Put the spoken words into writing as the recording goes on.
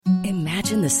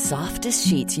Imagine the softest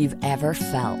sheets you've ever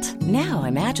felt. Now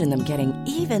imagine them getting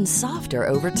even softer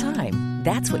over time.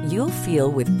 That's what you'll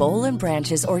feel with Boll &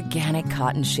 Branch's organic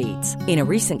cotton sheets. In a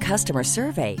recent customer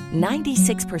survey,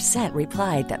 96%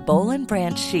 replied that Boll &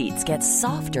 Branch sheets get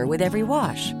softer with every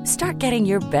wash. Start getting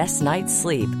your best night's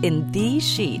sleep in these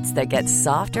sheets that get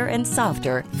softer and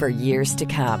softer for years to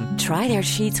come. Try their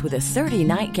sheets with a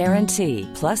 30-night guarantee.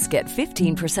 Plus, get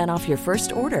 15% off your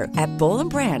first order at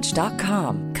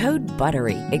bollandbranch.com. Code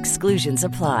BUTTERY. Exclusions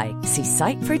apply. See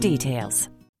site for details.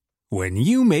 When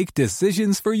you make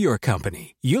decisions for your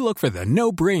company, you look for the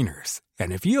no-brainers.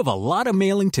 And if you have a lot of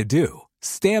mailing to do,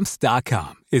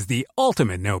 Stamps.com is the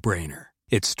ultimate no-brainer.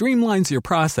 It streamlines your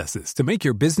processes to make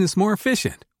your business more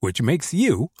efficient, which makes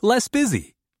you less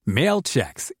busy. Mail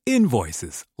checks,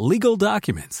 invoices, legal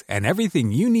documents, and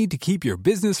everything you need to keep your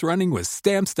business running with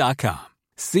Stamps.com.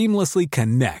 Seamlessly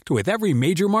connect with every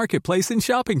major marketplace and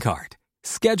shopping cart.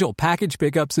 Schedule package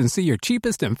pickups and see your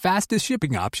cheapest and fastest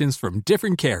shipping options from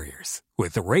different carriers.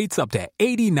 With rates up to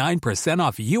 89%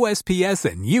 off USPS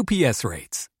and UPS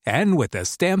rates. And with the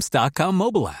Stamps.com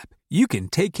mobile app, you can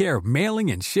take care of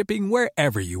mailing and shipping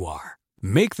wherever you are.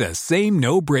 Make the same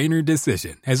no-brainer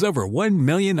decision as over 1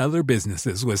 million other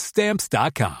businesses with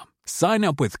Stamps.com. Sign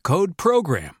up with code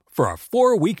PROGRAM for a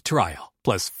 4-week trial,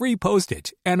 plus free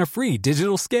postage and a free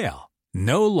digital scale.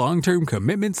 No long-term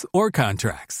commitments or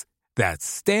contracts. That's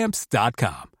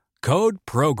Stamps.com. Code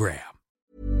PROGRAM.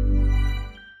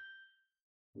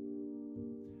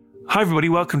 Hi everybody,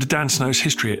 welcome to Dan Snow's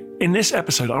History Hit. In this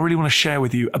episode, I really want to share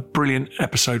with you a brilliant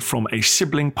episode from a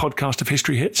sibling podcast of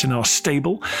History Hits in our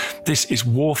stable. This is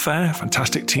Warfare, a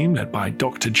fantastic team led by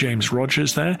Dr. James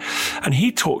Rogers there. And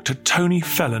he talked to Tony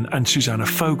Fellon and Susanna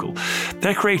Fogel.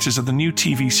 They're creators of the new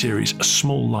TV series, A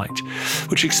Small Light,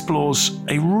 which explores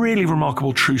a really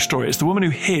remarkable true story. It's the woman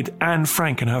who hid Anne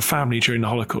Frank and her family during the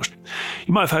Holocaust.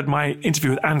 You might have heard my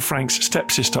interview with Anne Frank's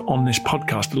stepsister on this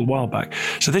podcast a little while back.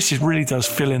 So this really does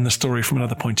fill in the story from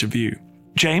another point of view.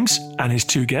 James and his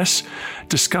two guests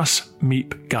discuss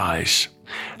Miep Guyse,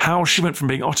 how she went from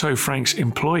being Otto Frank's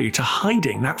employee to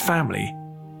hiding that family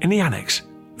in the annex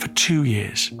for 2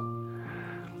 years.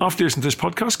 After you listen to this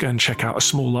podcast, go and check out A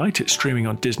Small Light. It's streaming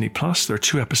on Disney+. There are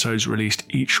 2 episodes released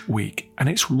each week, and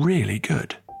it's really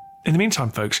good. In the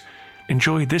meantime, folks,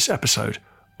 enjoy this episode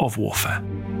of Warfare.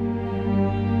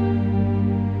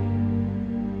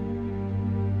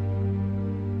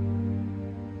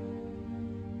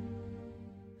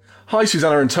 Hi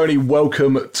Susanna and Tony,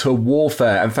 welcome to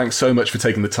Warfare, and thanks so much for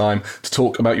taking the time to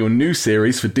talk about your new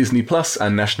series for Disney Plus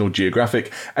and National Geographic,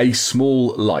 A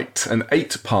Small Light, an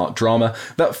 8-part drama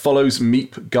that follows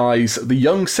Miep Guyse, the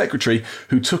young secretary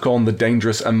who took on the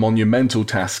dangerous and monumental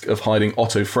task of hiding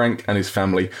Otto Frank and his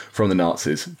family from the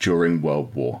Nazis during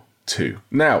World War II.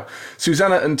 Now,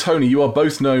 Susanna and Tony, you are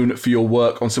both known for your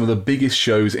work on some of the biggest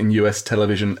shows in US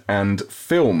television and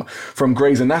film, from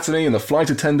Grey's Anatomy and The Flight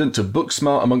Attendant to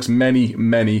Booksmart, amongst many,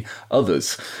 many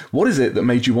others. What is it that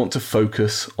made you want to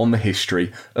focus on the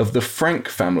history of the Frank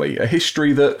family, a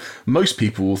history that most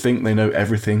people will think they know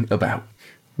everything about?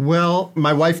 Well,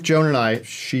 my wife Joan and I,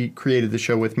 she created the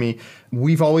show with me.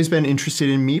 We've always been interested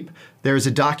in Miep. There's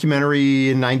a documentary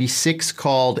in '96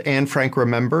 called Anne Frank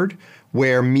Remembered,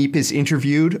 where Miep is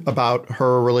interviewed about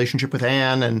her relationship with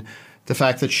Anne and the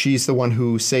fact that she's the one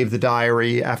who saved the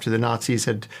diary after the Nazis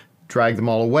had dragged them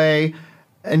all away.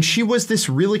 And she was this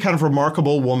really kind of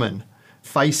remarkable woman,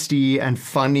 feisty and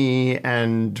funny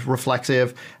and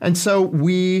reflexive. And so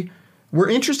we were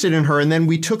interested in her, and then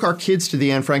we took our kids to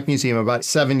the Anne Frank Museum about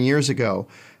 7 years ago.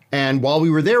 And while we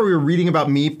were there, we were reading about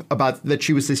Miep, about that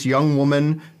she was this young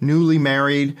woman, newly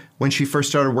married, when she first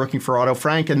started working for Otto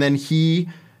Frank, and then he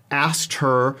asked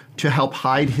her to help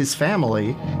hide his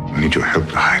family. I need your help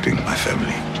hiding my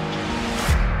family.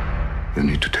 You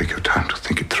need to take your time to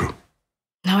think it through.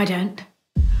 No, I don't.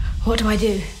 What do I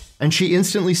do? And she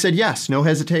instantly said yes, no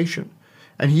hesitation.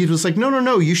 And he was like,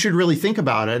 no, you should really think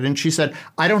about it. And she said,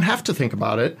 I don't have to think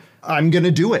about it. I'm going to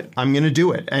do it.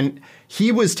 And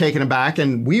he was taken aback,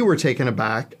 and we were taken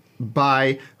aback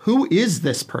by, who is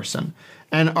this person?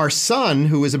 And our son,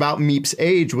 who was about Miep's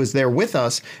age, was there with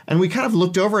us. And we kind of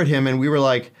looked over at him and we were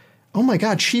like, oh my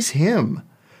God, she's him.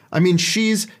 I mean,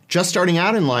 she's just starting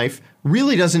out in life,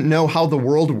 really doesn't know how the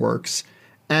world works,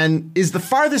 and is the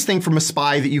farthest thing from a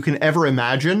spy that you can ever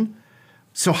imagine.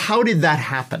 So how did that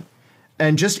happen?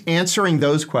 And just answering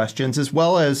those questions, as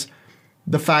well as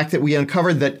the fact that we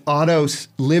uncovered that Otto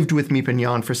lived with Miep and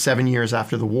Jan for 7 years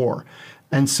after the war.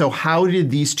 And so how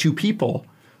did these two people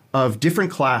of different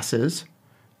classes,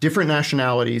 different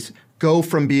nationalities, go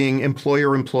from being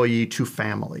employer-employee to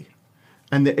family?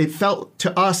 And it felt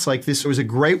to us like this was a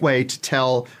great way to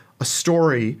tell a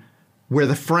story where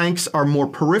the Franks are more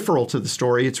peripheral to the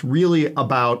story. It's really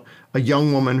about a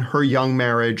young woman, her young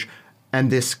marriage, and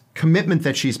this commitment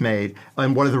that she's made,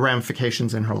 and what are the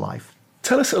ramifications in her life.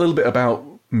 Tell us a little bit about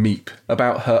Miep,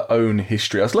 about her own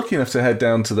history. I was lucky enough to head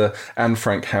down to the Anne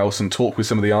Frank house and talk with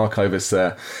some of the archivists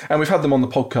there. And we've had them on the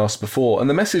podcast before. And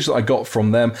the message that I got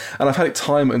from them, and I've had it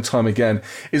time and time again,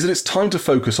 is that it's time to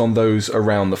focus on those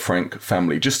around the Frank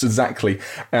family, just exactly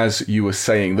as you were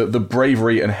saying, that the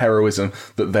bravery and heroism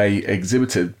that they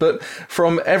exhibited. But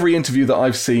from every interview that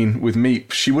I've seen with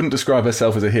Miep, she wouldn't describe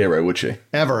herself as a hero, would she?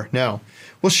 Ever, no.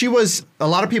 Well, she was, a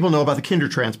lot of people know about the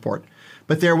Kindertransport,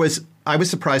 but I was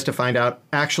surprised to find out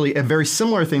actually a very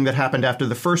similar thing that happened after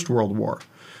the First World War,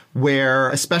 where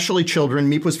especially children,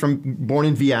 Miep was born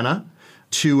in Vienna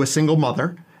to a single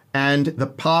mother, and the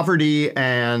poverty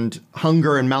and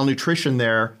hunger and malnutrition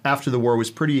there after the war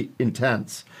was pretty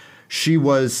intense. She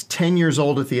was 10 years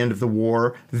old at the end of the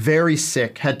war, very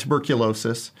sick, had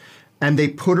tuberculosis, and they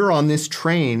put her on this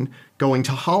train going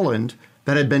to Holland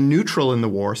that had been neutral in the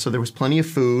war, so there was plenty of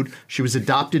food. She was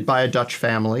adopted by a Dutch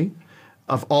family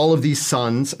of all of these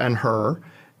sons and her,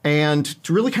 and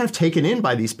really kind of taken in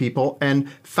by these people, and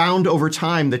found over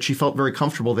time that she felt very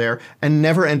comfortable there and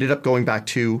never ended up going back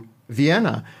to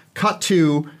Vienna. Cut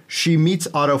to, she meets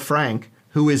Otto Frank,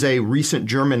 who is a recent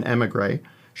German emigre.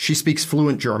 She speaks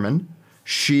fluent German.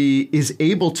 She is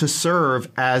able to serve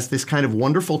as this kind of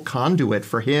wonderful conduit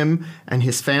for him and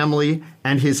his family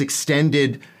and his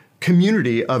extended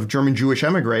community of German Jewish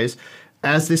emigres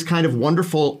as this kind of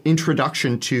wonderful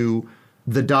introduction to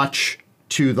the Dutch,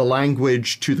 to the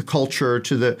language, to the culture,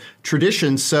 to the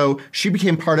traditions. So she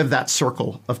became part of that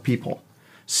circle of people.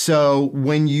 So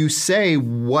when you say,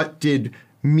 what did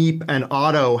Miep and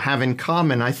Otto have in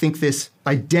common, I think this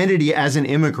identity as an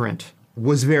immigrant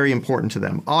was very important to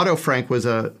them. Otto Frank was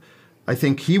I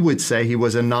think he would say he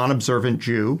was a non-observant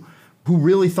Jew who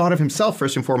really thought of himself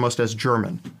first and foremost as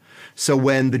German. So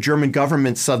when the German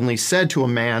government suddenly said to a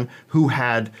man who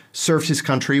had served his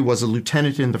country, was a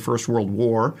lieutenant in the First World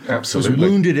War, Absolutely. was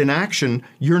wounded in action,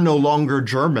 you're no longer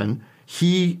German,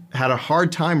 he had a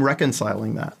hard time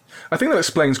reconciling that. I think that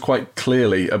explains quite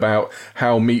clearly about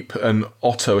how Miep and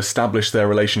Otto established their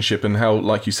relationship and how,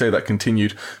 like you say, that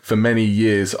continued for many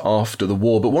years after the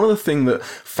war. But one of the things that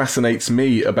fascinates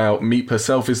me about Miep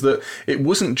herself is that it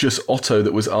wasn't just Otto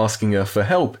that was asking her for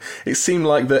help. It seemed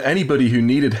like that anybody who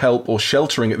needed help or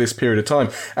sheltering at this period of time,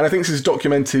 and I think this is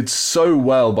documented so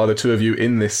well by the two of you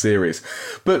in this series.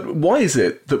 But why is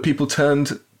it that people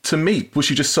turned to Miep? Was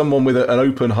she just someone with an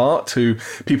open heart who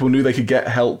people knew they could get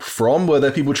help from? Were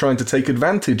there people trying to take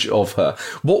advantage of her?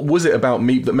 What was it about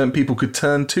Miep that meant people could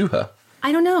turn to her?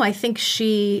 I don't know. I think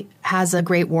she has a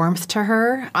great warmth to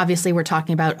her. Obviously, we're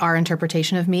talking about our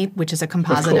interpretation of Miep, which is a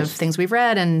composite of things we've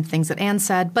read and things that Anne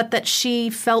said, but that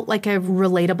she felt like a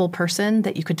relatable person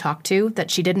that you could talk to, that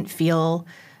she didn't feel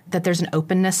that there's an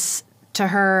openness to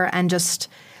her, and just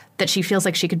that she feels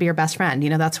like she could be her best friend. You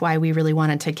know, that's why we really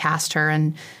wanted to cast her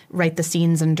and write the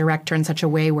scenes and direct her in such a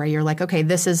way where you're like, okay,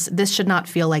 this should not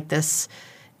feel like this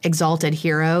exalted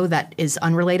hero that is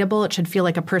unrelatable. It should feel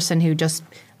like a person who just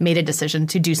made a decision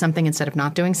to do something instead of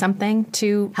not doing something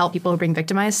to help people who are being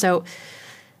victimized. So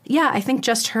yeah, I think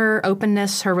just her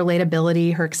openness, her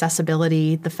relatability, her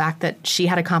accessibility, the fact that she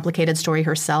had a complicated story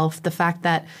herself, the fact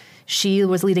that she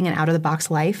was leading an out-of-the-box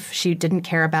life. She didn't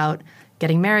care about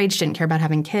getting married. She didn't care about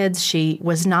having kids. She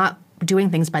was not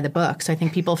doing things by the book. So I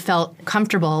think people felt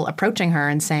comfortable approaching her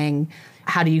and saying,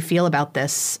 how do you feel about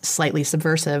this slightly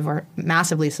subversive or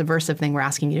massively subversive thing we're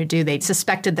asking you to do? They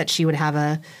suspected that she would have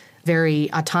a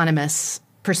very autonomous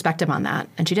perspective on that,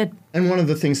 and she did. And one of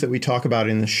the things that we talk about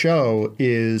in the show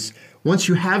is once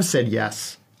you have said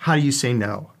yes, how do you say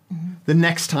no? Mm-hmm. The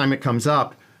next time it comes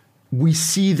up, we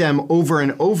see them over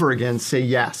and over again say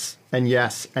yes and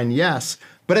yes and yes,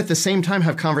 but at the same time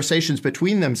have conversations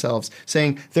between themselves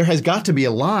saying there has got to be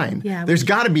a line. Yeah, there's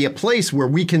got to be a place where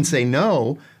we can say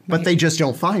no, but right. They just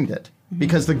don't find it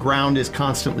because the ground is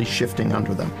constantly shifting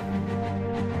under them.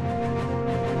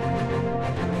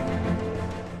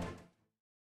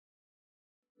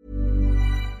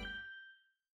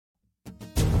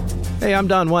 Hey, I'm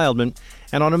Don Wildman,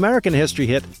 and on American History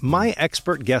Hit, my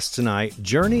expert guests and I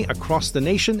journey across the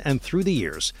nation and through the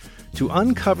years to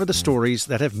uncover the stories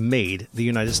that have made the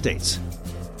United States.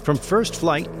 From first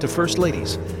flight to first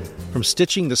ladies, from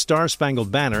stitching the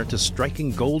Star-Spangled Banner to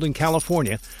striking gold in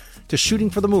California, to shooting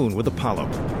for the moon with Apollo.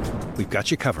 We've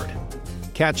got you covered.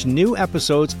 Catch new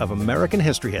episodes of American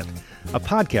History Hit, a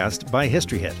podcast by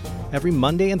History Hit, every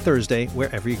Monday and Thursday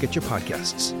wherever you get your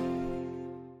podcasts.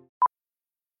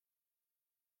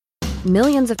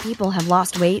 Millions of people have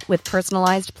lost weight with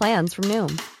personalized plans from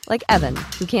Noom. Like Evan,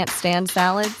 who can't stand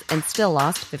salads and still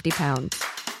lost 50 pounds.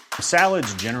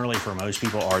 Salads generally for most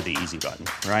people are the easy button,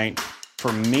 right?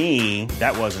 For me,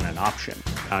 that wasn't an option.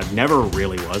 I never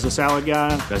really was a salad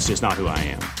guy. That's just not who I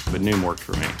am. But Noom worked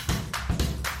for me.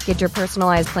 Get your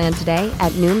personalized plan today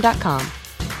at Noom.com.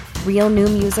 Real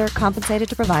Noom user compensated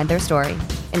to provide their story.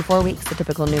 In 4 weeks, the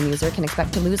typical Noom user can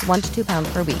expect to lose 1 to 2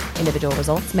 pounds per week. Individual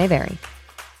results may vary.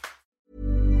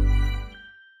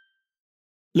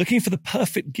 Looking for the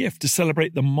perfect gift to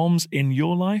celebrate the moms in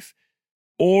your life?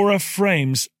 Aura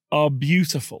frames are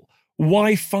beautiful,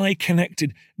 Wi-Fi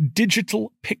connected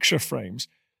digital picture frames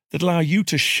that allow you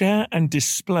to share and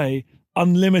display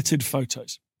unlimited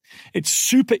photos. It's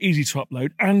super easy to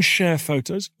upload and share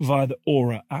photos via the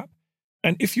Aura app.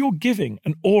 And if you're giving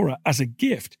an Aura as a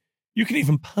gift, you can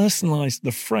even personalize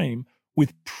the frame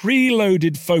with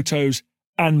preloaded photos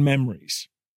and memories.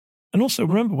 And also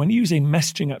remember, when using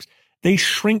messaging apps, they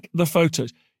shrink the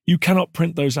photos. You cannot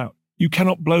print those out. You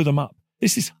cannot blow them up.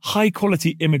 This is high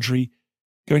quality imagery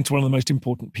going to one of the most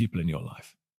important people in your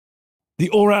life. The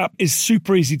Aura app is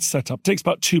super easy to set up. It takes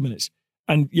about 2 minutes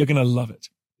and you're going to love it.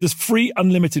 There's free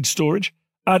unlimited storage,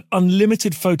 add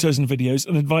unlimited photos and videos,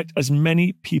 and invite as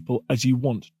many people as you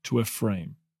want to a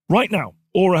frame. Right now,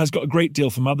 Aura has got a great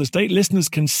deal for Mother's Day. Listeners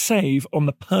can save on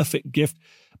the perfect gift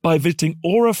by visiting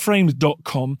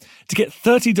auraframes.com to get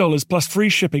 $30 plus free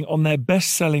shipping on their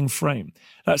best-selling frame.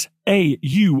 That's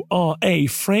AURA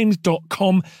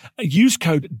frames.com. Use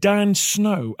code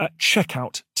DANSNOW at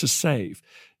checkout to save.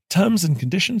 Terms and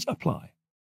conditions apply.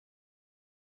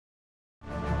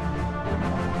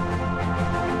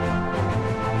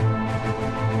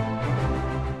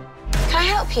 Can I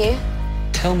help you?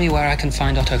 Tell me where I can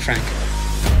find Otto Frank.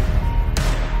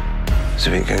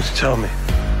 So you're going to tell me?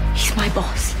 He's my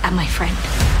boss and my friend.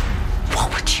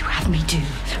 What would you have me do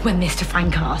when Mr.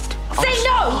 Frank asked? Say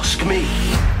no! Ask me!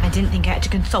 I didn't think I had to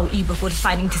consult you before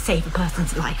deciding to save a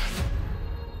person's life.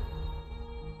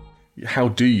 How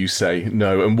do you say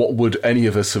no, and what would any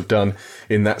of us have done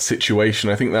in that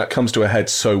situation? I think that comes to a head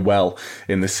so well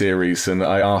in the series, and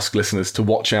I ask listeners to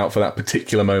watch out for that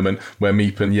particular moment where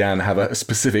Miep and Jan have a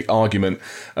specific argument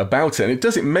about it. And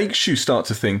it makes you start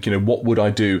to think, what would I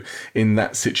do in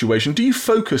that situation? Do you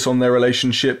focus on their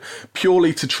relationship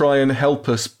purely to try and help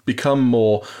us become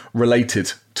more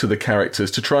related to the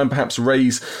characters, to try and perhaps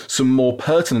raise some more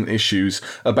pertinent issues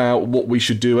about what we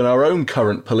should do in our own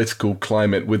current political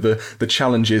climate with the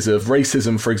challenges of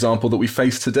racism, for example, that we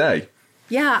face today?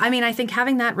 Yeah, I think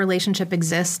having that relationship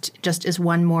exist just is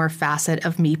one more facet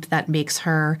of Miep that makes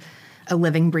her a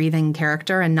living, breathing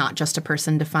character and not just a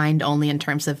person defined only in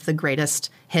terms of the greatest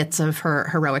hits of her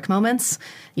heroic moments.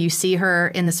 You see her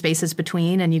in the spaces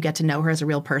between and you get to know her as a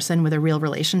real person with a real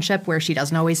relationship where she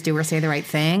doesn't always do or say the right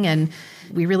thing. And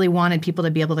we really wanted people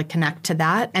to be able to connect to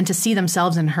that and to see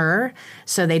themselves in her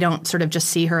so they don't sort of just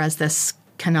see her as this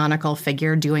canonical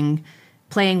figure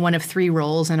playing one of three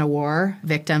roles in a war: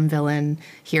 victim, villain,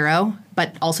 hero,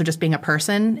 but also just being a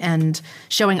person and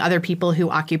showing other people who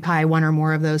occupy one or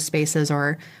more of those spaces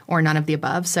or none of the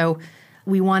above. So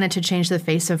we wanted to change the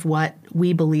face of what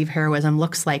we believe heroism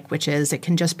looks like, which is it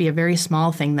can just be a very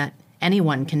small thing that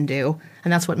anyone can do.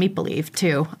 And that's what Miep believed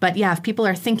too. But yeah, if people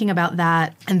are thinking about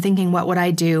that and thinking, what would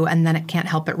I do? And then it can't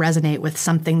help but resonate with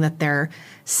something that they're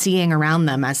seeing around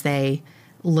them as they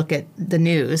look at the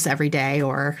news every day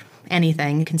or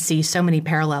anything. You can see so many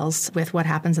parallels with what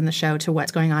happens in the show to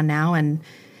what's going on now. And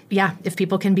yeah, if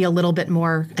people can be a little bit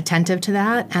more attentive to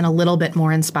that and a little bit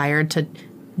more inspired to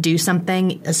do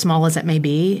something as small as it may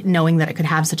be, knowing that it could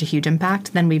have such a huge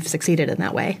impact, then we've succeeded in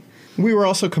that way. We were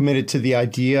also committed to the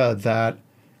idea that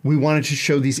we wanted to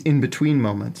show these in-between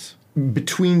moments.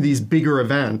 Between these bigger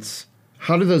events,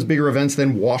 how do those bigger events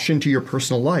then wash into your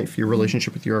personal life, your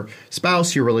relationship with your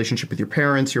spouse, your relationship with your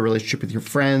parents, your relationship with your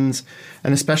friends,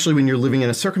 and especially when you're living in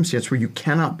a circumstance where you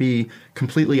cannot be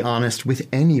completely honest with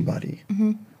anybody.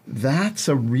 Mm-hmm. That's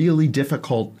a really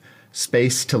difficult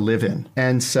space to live in.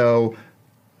 And so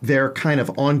their kind of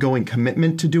ongoing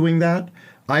commitment to doing that,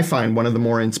 I find one of the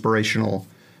more inspirational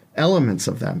elements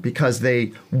of them, because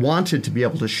they wanted to be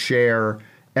able to share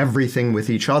everything with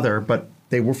each other, but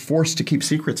they were forced to keep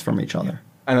secrets from each other.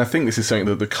 And I think this is something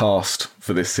that the cast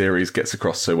for this series gets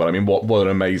across so well. I mean, what an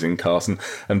amazing cast.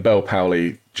 And Bel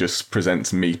Powley just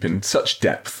presents Miep in such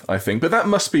depth, I think. But that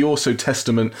must be also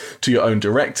testament to your own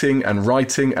directing and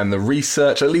writing and the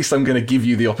research. At least I'm going to give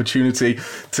you the opportunity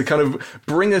to kind of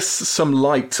bring us some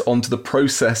light onto the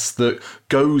process that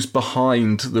goes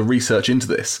behind the research into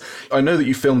this. I know that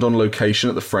you filmed on location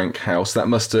at the Frank house. That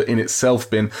must have in itself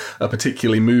been a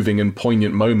particularly moving and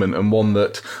poignant moment, and one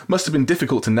that must have been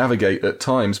difficult to navigate at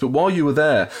times. But while you were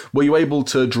there, were you able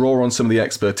to draw on some of the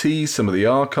expertise, some of the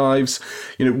archives?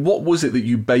 What was it that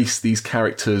you based these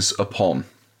characters upon?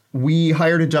 We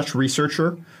hired a Dutch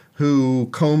researcher who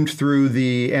combed through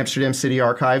the Amsterdam City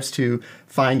archives to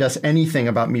find us anything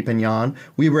about Miep and Jan.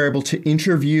 We were able to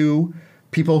interview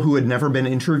people who had never been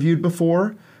interviewed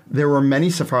before. There were many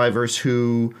survivors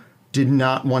who did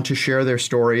not want to share their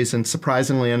stories, and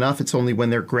surprisingly enough, it's only when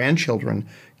their grandchildren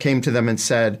came to them and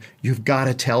said, "You've got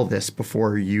to tell this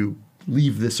before you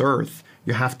leave this earth.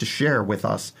 You have to share with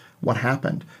us what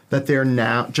happened," that they're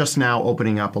just now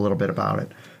opening up a little bit about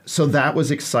it. So that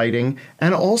was exciting.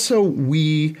 And also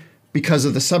we, because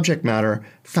of the subject matter,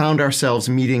 found ourselves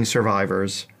meeting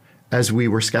survivors as we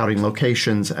were scouting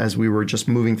locations, as we were just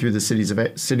moving through the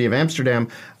city of Amsterdam.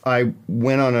 I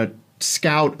went on a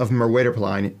scout of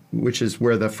Merweterplein, which is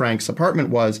where the Frank's apartment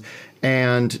was,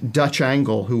 and Dutch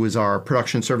Angle, who was our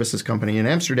production services company in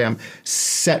Amsterdam,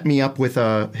 set me up with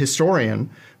a historian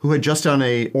who had just done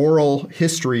an oral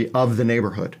history of the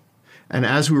neighborhood. And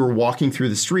as we were walking through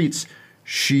the streets,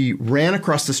 she ran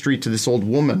across the street to this old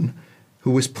woman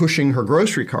who was pushing her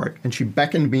grocery cart, and she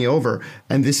beckoned me over.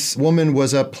 And this woman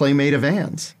was a playmate of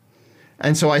Anne's.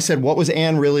 And so I said, "What was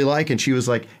Anne really like?" And she was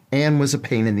like, "Anne was a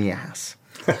pain in the ass."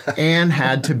 Anne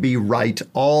had to be right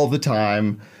all the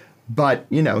time. But,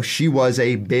 she was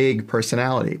a big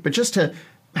personality. But just to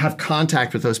have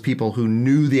contact with those people who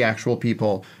knew the actual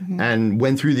people and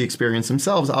went through the experience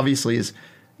themselves, obviously is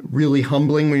really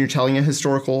humbling when you're telling a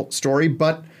historical story.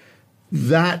 But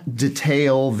that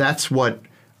detail, that's what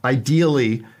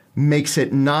ideally makes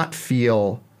it not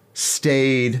feel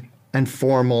staid and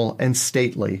formal and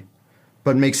stately,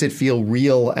 but makes it feel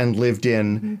real and lived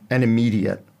in and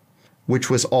immediate,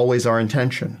 which was always our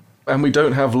intention. And we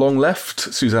don't have long left,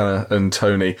 Susanna and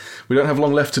Tony. We don't have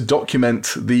long left to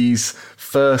document these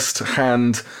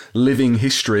first-hand living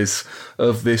histories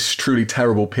of this truly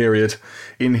terrible period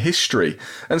in history.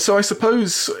 And so I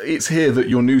suppose it's here that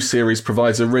your new series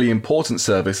provides a really important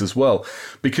service as well,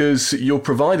 because you're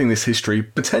providing this history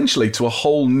potentially to a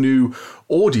whole new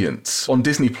audience on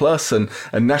Disney Plus and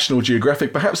National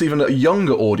Geographic, perhaps even a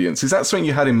younger audience. Is that something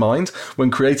you had in mind when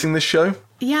creating this show?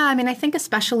 Yeah, I think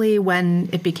especially when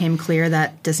it became clear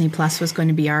that Disney Plus was going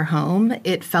to be our home,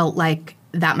 it felt like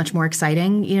that much more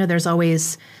exciting. There's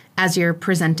always, as you're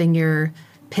presenting your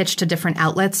pitch to different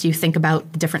outlets, you think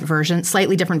about the different versions,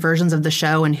 slightly different versions of the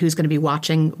show and who's going to be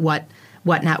watching what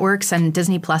networks. And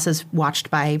Disney Plus is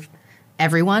watched by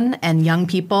everyone and young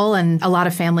people, and a lot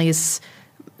of families,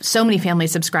 so many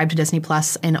families subscribe to Disney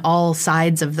Plus in all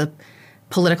sides of the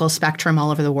political spectrum all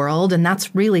over the world. And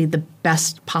that's really the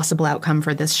best possible outcome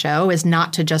for this show, is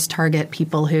not to just target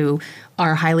people who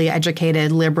are highly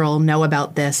educated, liberal, know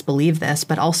about this, believe this,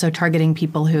 but also targeting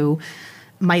people who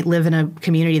might live in a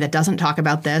community that doesn't talk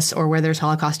about this, or where there's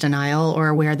Holocaust denial,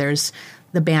 or where there's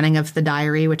the banning of the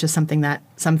diary, which is something that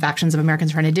some factions of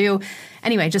Americans are trying to do.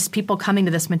 Anyway, just people coming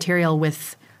to this material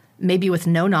with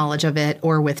no knowledge of it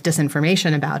or with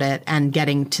disinformation about it, and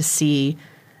getting to see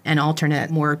an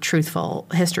alternate, more truthful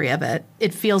history of it.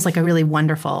 It feels like a really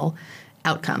wonderful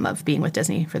outcome of being with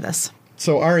Disney for this.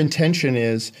 So our intention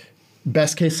is,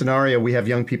 best case scenario, we have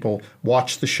young people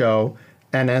watch the show,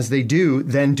 and as they do,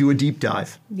 then do a deep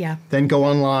dive. Yeah. Then go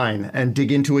online and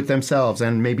dig into it themselves,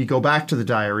 and maybe go back to the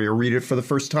diary or read it for the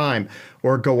first time,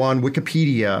 or go on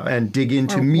Wikipedia and dig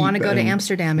into Miep. Or want to go to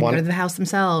Amsterdam and go to the house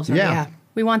themselves. Yeah.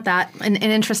 We want that, an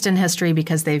interest in history,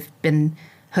 because they've been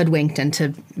hoodwinked into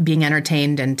being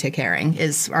entertained and to caring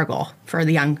is our goal for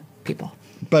the young people.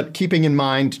 But keeping in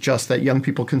mind just that young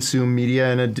people consume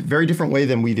media in a very different way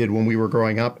than we did when we were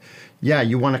growing up. Yeah,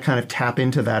 you want to kind of tap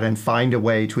into that and find a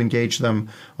way to engage them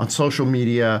on social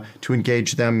media, to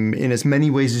engage them in as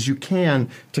many ways as you can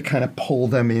to kind of pull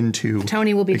them into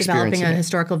Tony will be developing a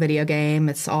historical video game.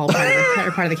 It's all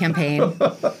part of the campaign.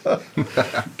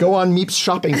 Go on Miep's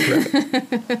shopping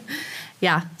trip.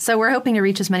 Yeah, so we're hoping to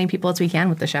reach as many people as we can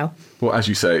with the show. Well, as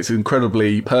you say, it's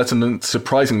incredibly pertinent,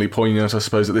 surprisingly poignant, I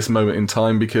suppose, at this moment in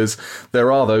time, because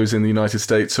there are those in the United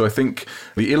States. So I think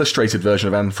the illustrated version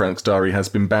of Anne Frank's diary has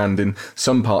been banned in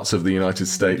some parts of the United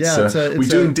States. Yeah, we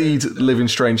do indeed live in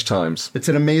strange times. It's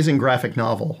an amazing graphic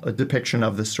novel, a depiction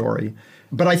of the story.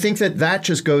 But I think that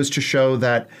just goes to show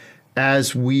that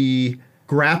as we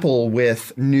grapple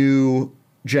with new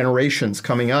generations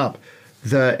coming up.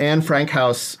 The Anne Frank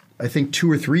House, I think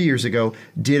 2 or 3 years ago,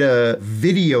 did a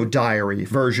video diary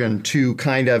version to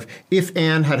kind of, if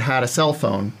Anne had had a cell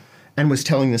phone and was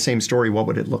telling the same story, what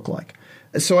would it look like?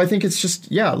 So I think it's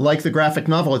just, like the graphic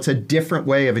novel, it's a different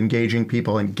way of engaging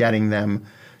people and getting them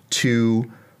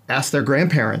to ask their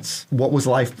grandparents, what was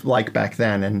life like back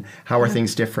then and how are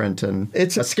things different? And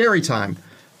it's a scary time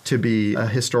to be a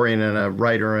historian and a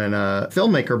writer and a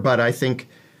filmmaker, but I think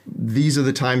these are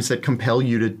the times that compel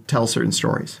you to tell certain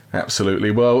stories. Absolutely.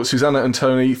 Well, Susanna and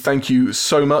Tony, thank you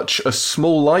so much. A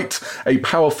Small Light, a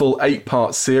powerful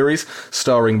 8-part series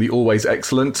starring the always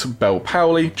excellent Bel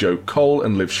Powley, Joe Cole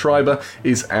and Liv Schreiber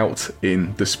is out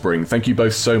in the spring. Thank you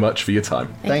both so much for your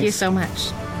time. Thank you so much.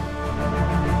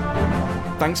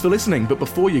 Thanks for listening, but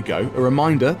before you go, a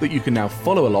reminder that you can now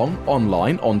follow along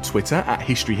online on Twitter at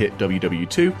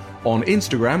HistoryHitWW2, on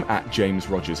Instagram at James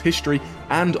Rogers History,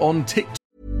 and on TikTok.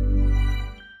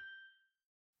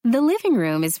 The living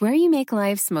room is where you make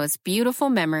life's most beautiful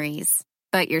memories.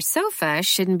 But your sofa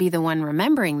shouldn't be the one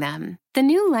remembering them. The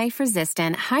new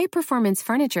life-resistant, high-performance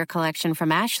furniture collection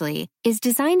from Ashley is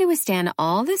designed to withstand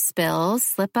all the spills,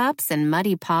 slip-ups, and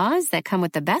muddy paws that come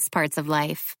with the best parts of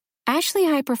life. Ashley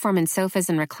high-performance sofas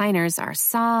and recliners are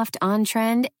soft,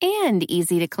 on-trend, and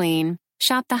easy to clean.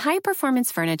 Shop the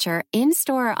high-performance furniture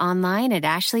in-store or online at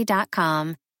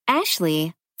ashley.com.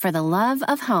 Ashley, for the love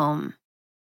of home.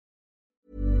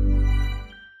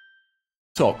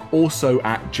 Also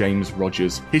at James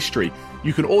Rogers History.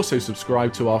 You can also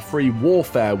subscribe to our free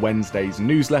Warfare Wednesdays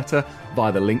newsletter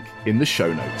via the link in the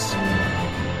show notes.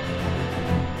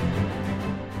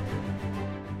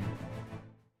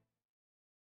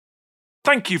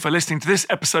 Thank you for listening to this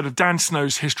episode of Dan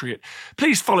Snow's History Hit.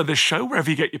 Please follow this show wherever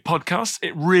you get your podcasts.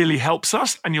 It really helps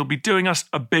us, and you'll be doing us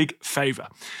a big favour.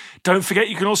 Don't forget,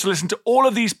 you can also listen to all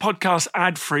of these podcasts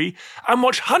ad-free and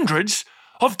watch hundreds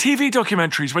of TV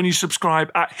documentaries when you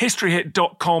subscribe at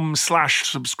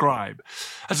historyhit.com/subscribe.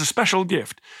 As a special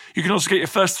gift, you can also get your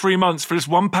first 3 months for just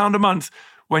 £1 a month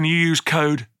when you use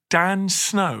code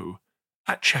DANSNOW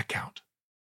at checkout.